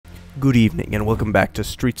Good evening and welcome back to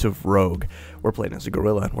Streets of Rogue. We're playing as a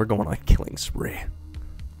gorilla and we're going on a killing spree.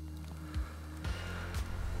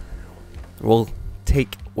 We'll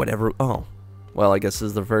take whatever... Oh, well, I guess this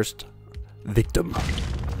is the first victim.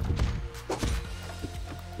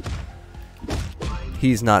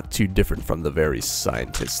 He's not too different from the very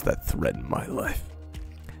scientists that threaten my life.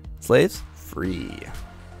 Slaves? Free.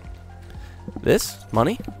 This?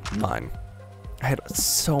 Money? Mine. I had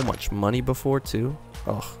so much money before, too.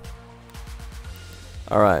 Ugh.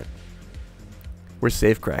 Alright. We're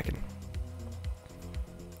safe cracking.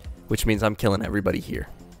 Which means I'm killing everybody here.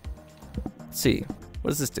 Let's see. What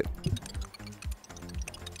does this do?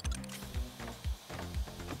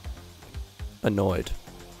 Annoyed.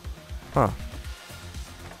 Huh.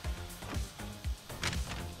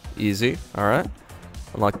 Easy. Alright.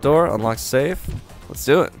 Unlock door. Unlock safe. Let's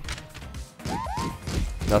do it.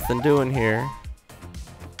 Nothing doing here.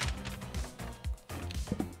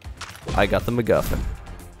 I got the MacGuffin.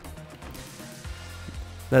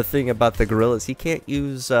 The thing about the gorilla is he can't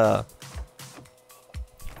use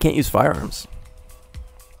firearms.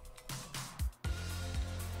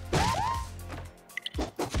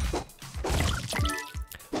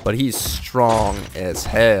 But he's strong as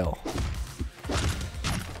hell.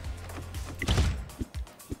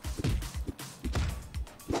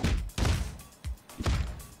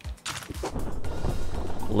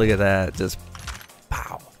 Look at that, just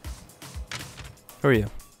pow. Who are you?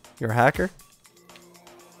 You're a hacker?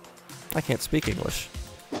 I can't speak English.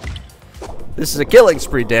 This is a killing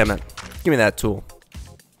spree, damn it. Give me that tool.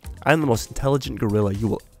 I'm the most intelligent gorilla you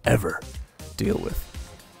will ever deal with.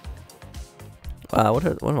 What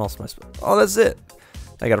else am I supposed to... Oh, that's it.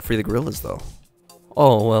 I gotta free the gorillas, though.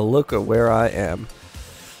 Oh, well, look at where I am.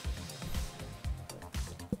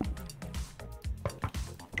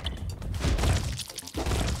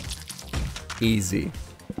 Easy.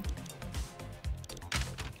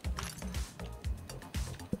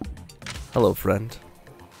 Hello, friend.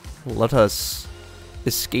 Let us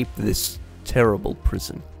escape this terrible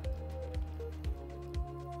prison.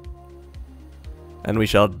 And we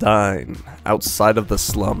shall dine outside of the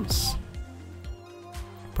slums.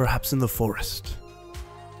 Perhaps in the forest.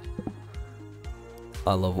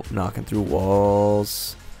 I love knocking through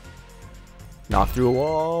walls. Knock through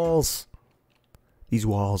walls. These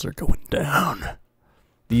walls are going down.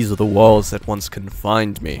 These are the walls that once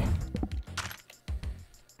confined me.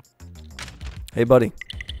 Hey, buddy.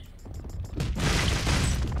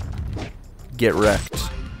 Get wrecked.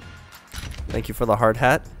 Thank you for the hard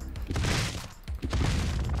hat.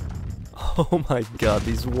 Oh my god,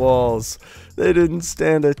 these walls. They didn't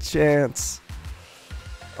stand a chance.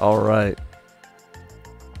 Alright.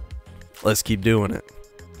 Let's keep doing it.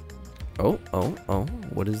 Oh.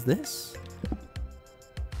 What is this?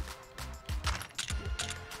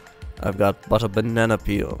 I've got but a banana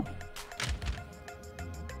peel.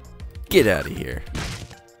 Get out of here.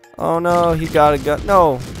 Oh no, he got a gun.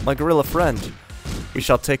 No, my gorilla friend. We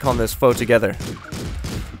shall take on this foe together.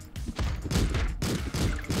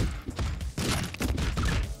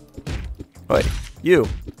 Wait, you.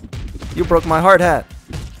 You broke my hard hat.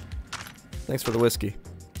 Thanks for the whiskey.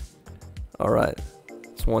 Alright,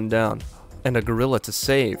 it's one down. And a gorilla to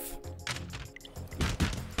save.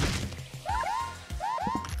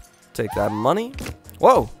 Take that money.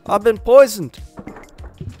 Whoa, I've been poisoned.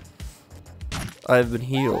 I have been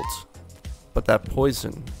healed, but that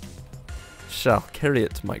poison shall carry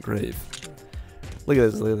it to my grave. Look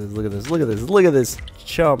at this, look at this, look at this, look at this, look at this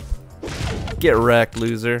chump. Get wrecked,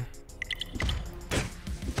 loser.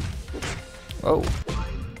 Oh.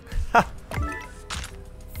 Ha!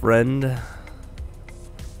 Friend.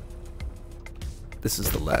 This is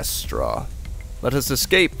the last straw. Let us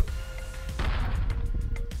escape.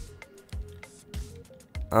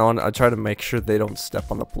 I try to make sure they don't step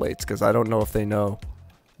on the plates, because I don't know if they know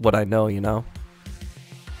what I know, you know?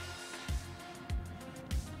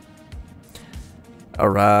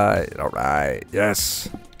 Alright, yes.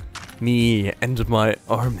 Me and my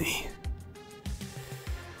army.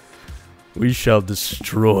 We shall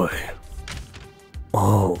destroy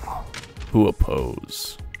all who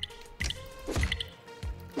oppose.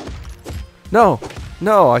 No,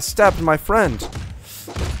 I stabbed my friend.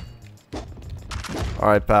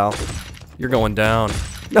 Alright, pal. You're going down.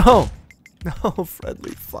 No! No,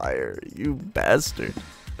 friendly fire, you bastard.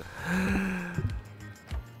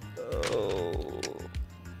 Oh.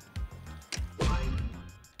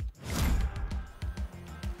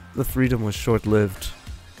 The freedom was short-lived.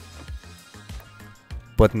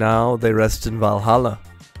 But now they rest in Valhalla.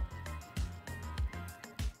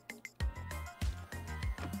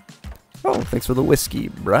 Oh, thanks for the whiskey,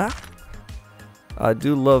 bruh. I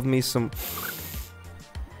do love me some...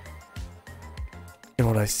 You know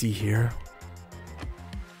what I see here?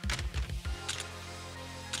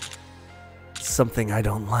 Something I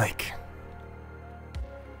don't like.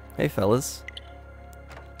 Hey fellas.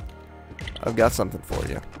 I've got something for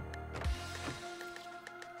you.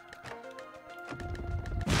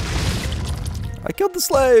 I killed the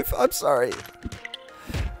slave! I'm sorry.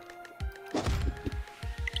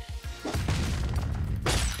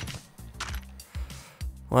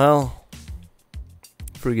 Well,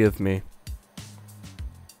 forgive me.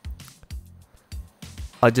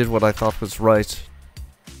 I did what I thought was right,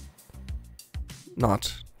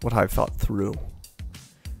 not what I thought through.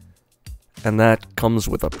 And that comes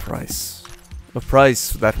with a price. A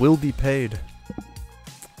price that will be paid.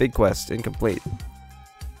 Big quest, incomplete.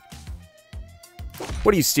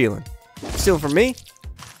 What are you stealing? Stealing from me?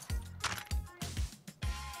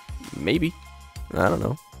 Maybe. I don't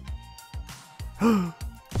know.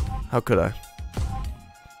 How could I?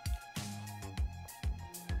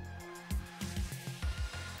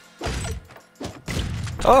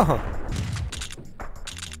 Oh!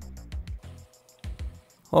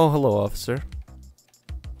 Oh, hello, officer.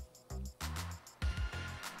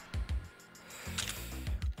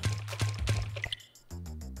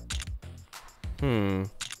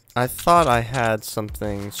 I thought I had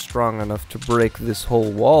something strong enough to break this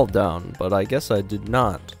whole wall down, but I guess I did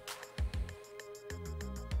not.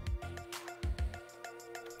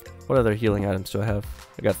 What other healing items do I have?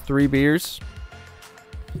 I got 3 beers.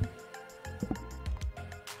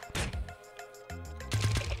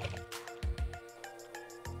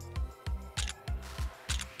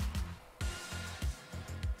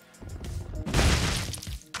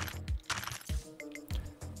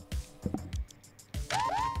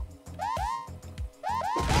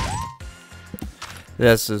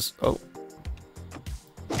 This is... oh.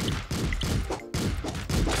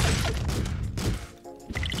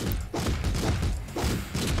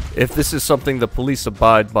 If this is something the police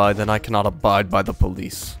abide by, then I cannot abide by the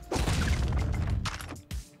police.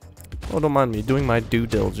 Oh, don't mind me, doing my due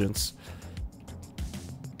diligence.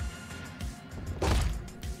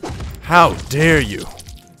 How dare you!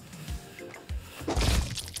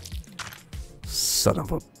 Son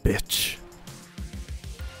of a bitch.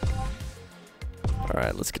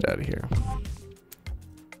 Alright, let's get out of here.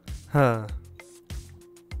 Huh.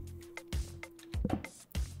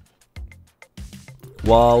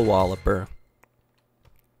 Wall walloper.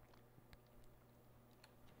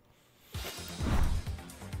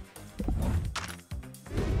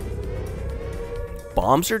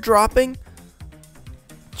 Bombs are dropping?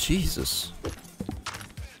 Jesus.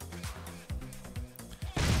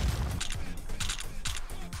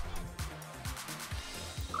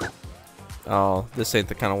 Oh, this ain't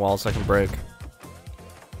the kind of walls I can break.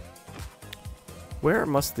 Where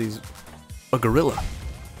must these... a gorilla.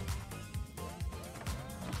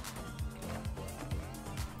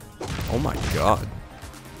 Oh my god.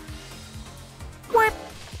 What?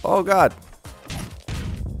 Oh god.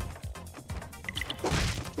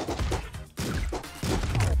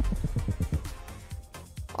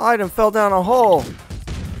 Item fell down a hole.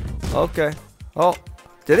 Okay. Oh,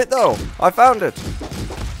 did it though? I found it.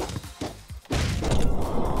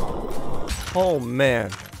 Oh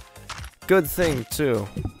man. Good thing too.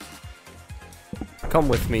 Come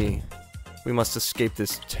with me. We must escape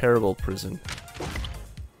this terrible prison.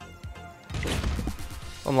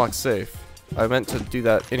 Unlock safe. I meant to do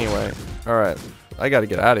that anyway. Alright. I gotta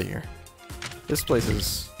get out of here. This place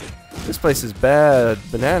is bad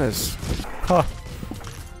bananas. Huh.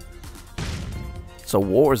 It's a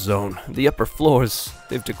war zone. The upper floors,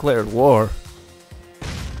 they've declared war.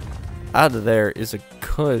 Out of there is a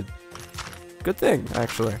good thing,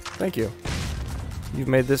 actually. Thank you. You've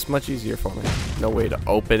made this much easier for me. No way to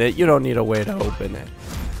open it. You don't need a way to open it.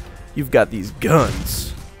 You've got these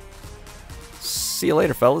guns. See you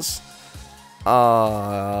later, fellas.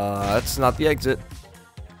 That's not the exit.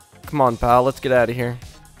 Come on, pal. Let's get out of here.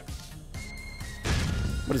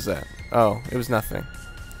 What is that? Oh, it was nothing.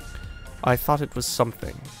 I thought it was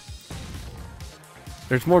something.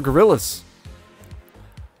 There's more gorillas.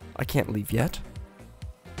 I can't leave yet.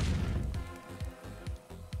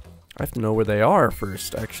 I have to know where they are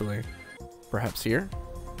first, actually. Perhaps here?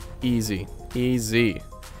 Easy. Easy.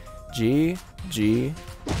 G.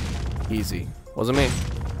 Easy. Wasn't me.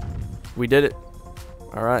 We did it.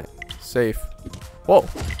 Alright. Safe. Whoa.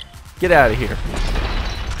 Get out of here.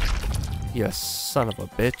 You son of a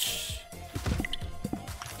bitch.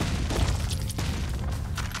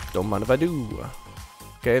 Don't mind if I do.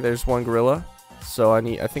 Okay, there's one gorilla. So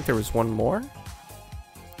I think there was one more.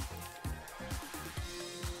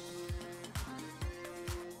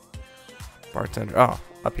 Bartender. Oh,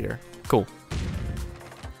 up here. Cool.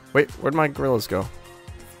 Wait, where'd my gorillas go?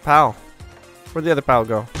 Pal. Where'd the other pal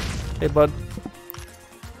go? Hey, bud.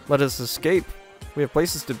 Let us escape. We have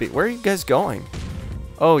places to be. Where are you guys going?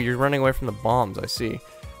 Oh, you're running away from the bombs, I see.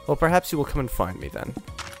 Well, perhaps you will come and find me then.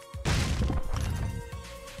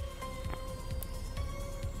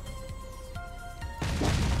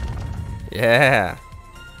 Yeah.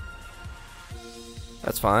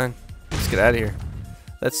 That's fine. Let's get out of here.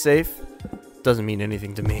 That's safe. Doesn't mean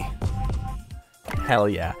anything to me. Hell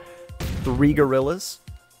yeah. 3 gorillas?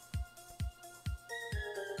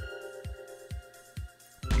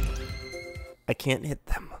 I can't hit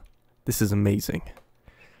them. This is amazing.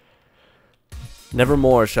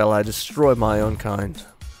 Nevermore shall I destroy my own kind.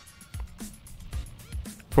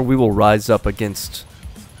 For we will rise up against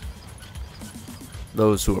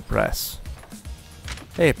those who oppress.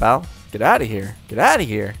 Hey, pal. Get out of here. Get out of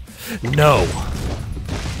here. No.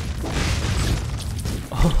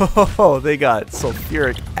 Oh, they got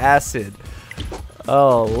sulfuric acid.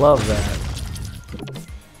 Oh, love that.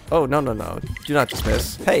 Oh, no, no, no. Do not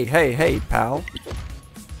dismiss. Hey, hey, hey, pal.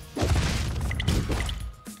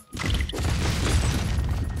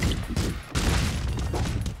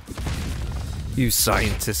 You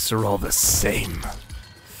scientists are all the same.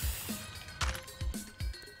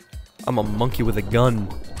 I'm a monkey with a gun.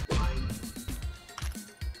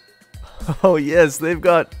 Oh, yes, they've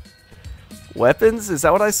got weapons? Is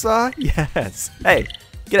that what I saw? Yes. Hey,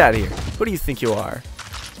 get out of here. Who do you think you are?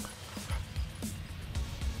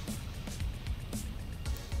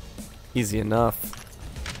 Easy enough.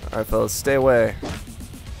 Alright, fellas, stay away.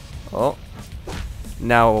 Oh.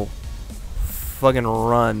 Now, fucking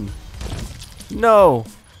run. No!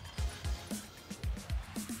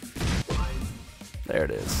 There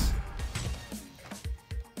it is.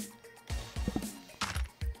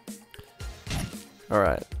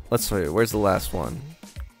 Alright, let's see. Where's the last one?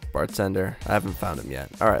 Bartender. I haven't found him yet.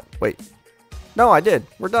 Alright, wait. No, I did.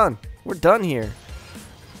 We're done. We're done here.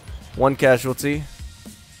 1 casualty.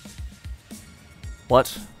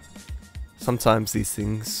 What? Sometimes these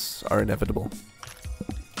things are inevitable.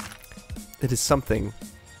 It is something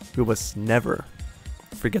we must never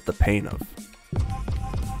forget the pain of.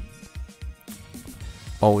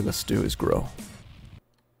 All we must do is grow.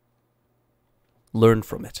 Learn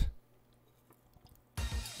from it.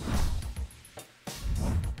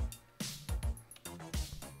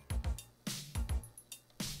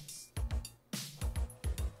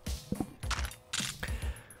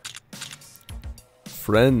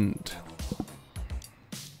 Friend.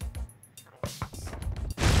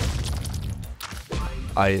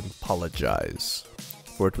 I apologize,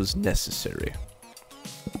 for it was necessary.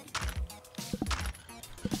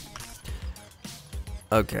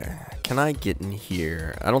 Okay, can I get in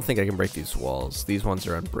here? I don't think I can break these walls. These ones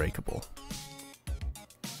are unbreakable.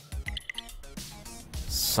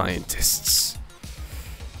 Scientists.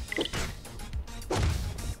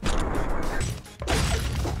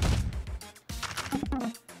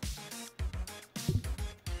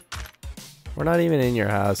 We're not even in your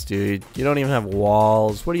house, dude. You don't even have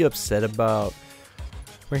walls. What are you upset about?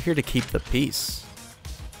 We're here to keep the peace.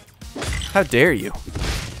 How dare you?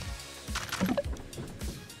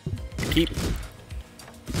 Keep.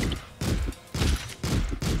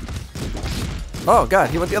 Oh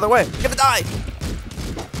god, he went the other way. You're gonna die!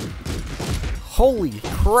 Holy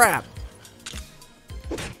crap!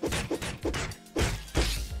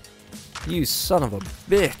 You son of a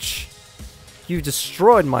bitch! You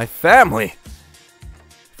destroyed my family!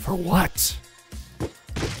 For what?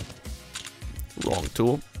 Wrong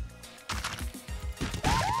tool.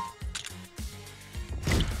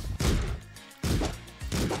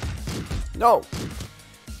 No!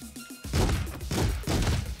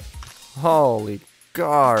 Holy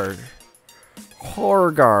guard.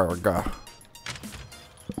 Horgarg.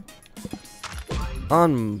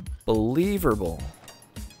 Unbelievable.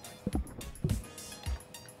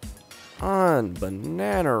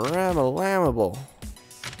 Unbanana-rama-lamable.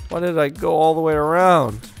 Why did I go all the way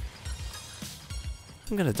around?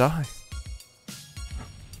 I'm gonna die.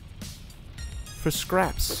 For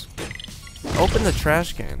scraps. Open the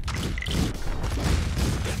trash can.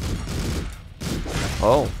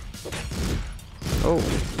 Oh. Oh.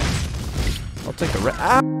 I'll take a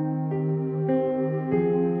ah!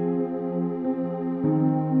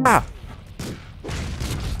 Ah!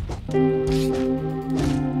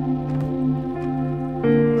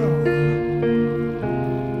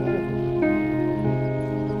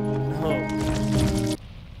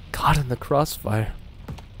 Caught in the crossfire.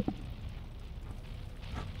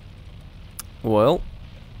 Well,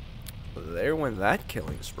 there went that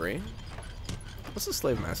killing spree. What's the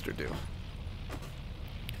slave master do?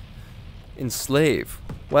 Enslave.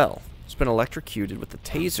 Well, it's been electrocuted with a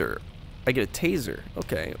taser. I get a taser.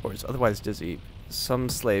 Okay, or is otherwise dizzy. Some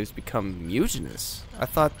slaves become mutinous. I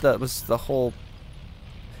thought that was the whole...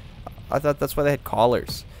 I thought that's why they had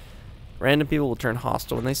collars. Random people will turn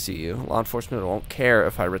hostile when they see you. Law enforcement won't care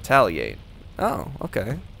if I retaliate. Oh,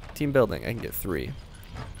 okay. Team building. I can get 3.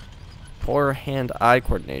 Poor hand-eye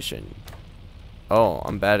coordination. Oh,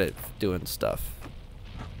 I'm bad at doing stuff.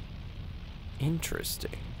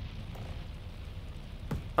 Interesting.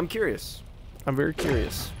 I'm curious. I'm very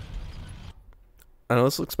curious. I know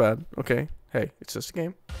this looks bad. Okay. Hey, it's just a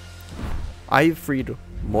game. I've freed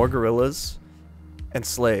more gorillas and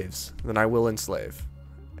slaves than I will enslave.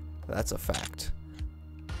 That's a fact.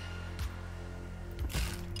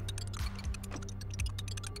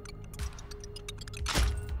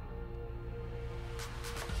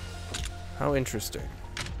 How interesting.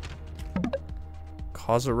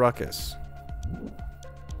 Cause a ruckus.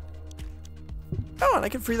 Oh, and I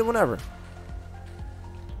can free them whenever.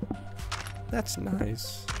 That's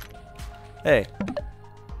nice. Hey,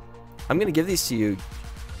 I'm gonna give these to you.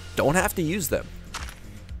 Don't have to use them.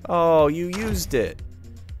 Oh, you used it.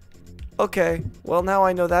 Okay, well now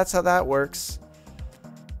I know that's how that works.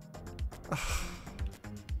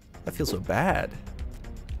 I feel so bad.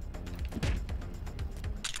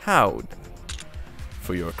 Howd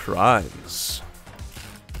for your crimes.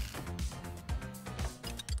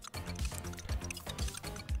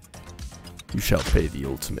 You shall pay the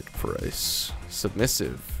ultimate price.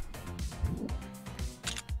 Submissive.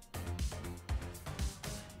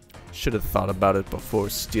 Should have thought about it before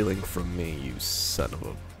stealing from me, you son of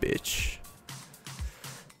a bitch.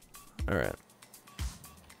 Alright.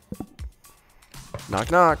 Knock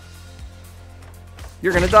knock.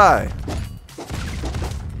 You're gonna die.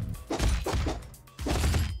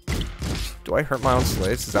 Do I hurt my own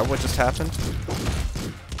slaves? Is that what just happened?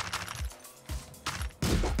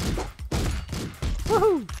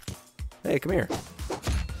 Woohoo! Hey, come here.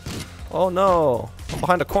 Oh no! I'm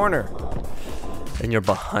behind a corner. And you're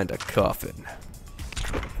behind a coffin.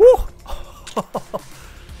 Woo!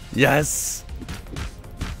 Yes!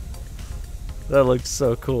 That looks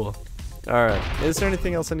so cool. Alright, is there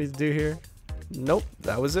anything else I need to do here? Nope,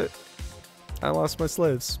 that was it. I lost my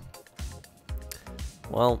slaves.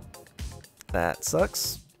 Well, that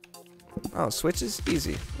sucks. Oh, switches?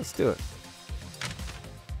 Easy. Let's do it.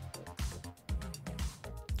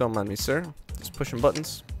 Don't mind me, sir. Just pushing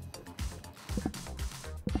buttons.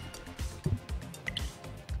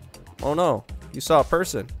 Oh no, you saw a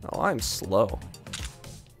person. Oh, I'm slow.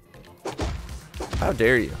 How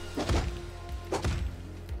dare you?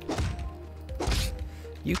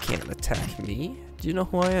 You can't attack me. Do you know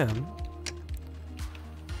who I am?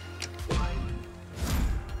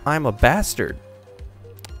 I'm a bastard.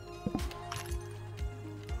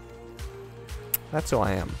 That's who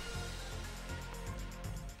I am.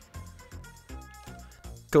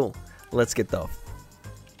 Cool. Let's get the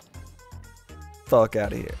fuck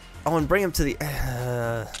out of here. Oh, and bring him to the...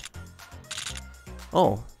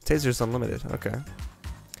 Oh, taser's unlimited. Okay.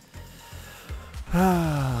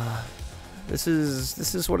 This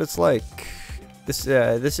is what it's like. This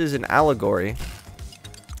is an allegory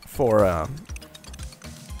for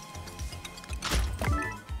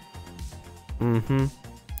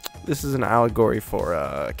This is an allegory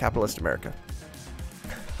for capitalist America.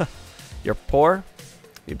 You're poor,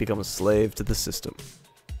 you become a slave to the system.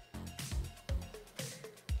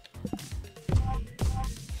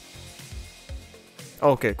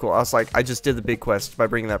 Okay, cool. I was like, I just did the big quest by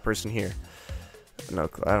bringing that person here. No,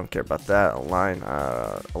 I don't care about that.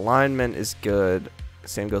 Alignment is good.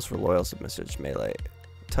 Same goes for loyal, submissive, melee,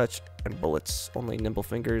 touch, and bullets. Only nimble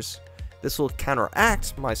fingers. This will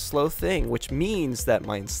counteract my slow thing, which means that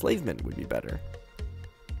my enslavement would be better.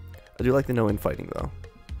 I do like the no infighting though,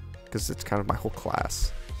 because it's kind of my whole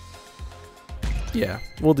class. Yeah,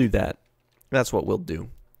 we'll do that. That's what we'll do.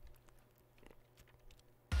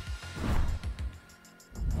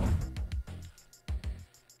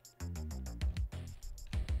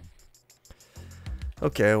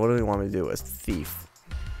 Okay, what do we want me to do as thief?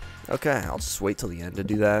 Okay, I'll just wait till the end to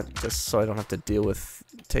do that, just so I don't have to deal with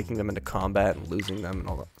taking them into combat and losing them and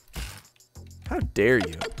all that. How dare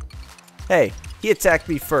you? Hey, he attacked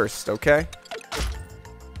me first, okay?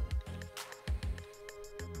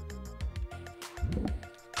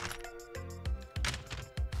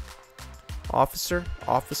 Officer?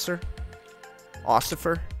 Officer?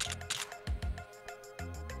 Ossifer?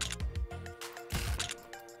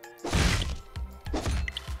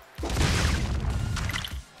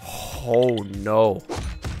 Oh no.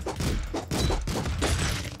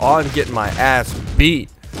 Oh, I'm getting my ass beat.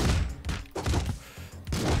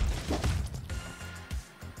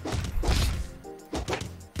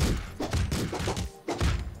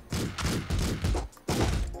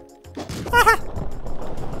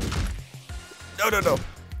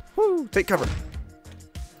 Woo! Take cover.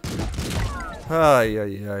 Ay,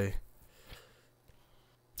 ay, ay.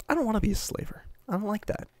 I don't want to be a slaver. I don't like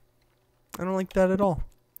that. I don't like that at all.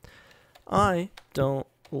 I don't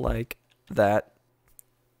like that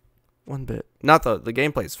one bit. Not the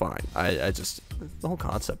gameplay's fine. I just, the whole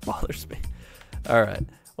concept bothers me. Alright,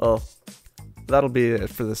 well, that'll be it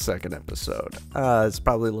for the second episode. It's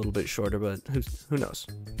probably a little bit shorter, but who knows?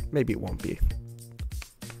 Maybe it won't be.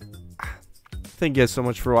 Thank you guys so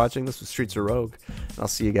much for watching. This was Streets of Rogue, and I'll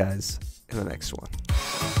see you guys in the next one.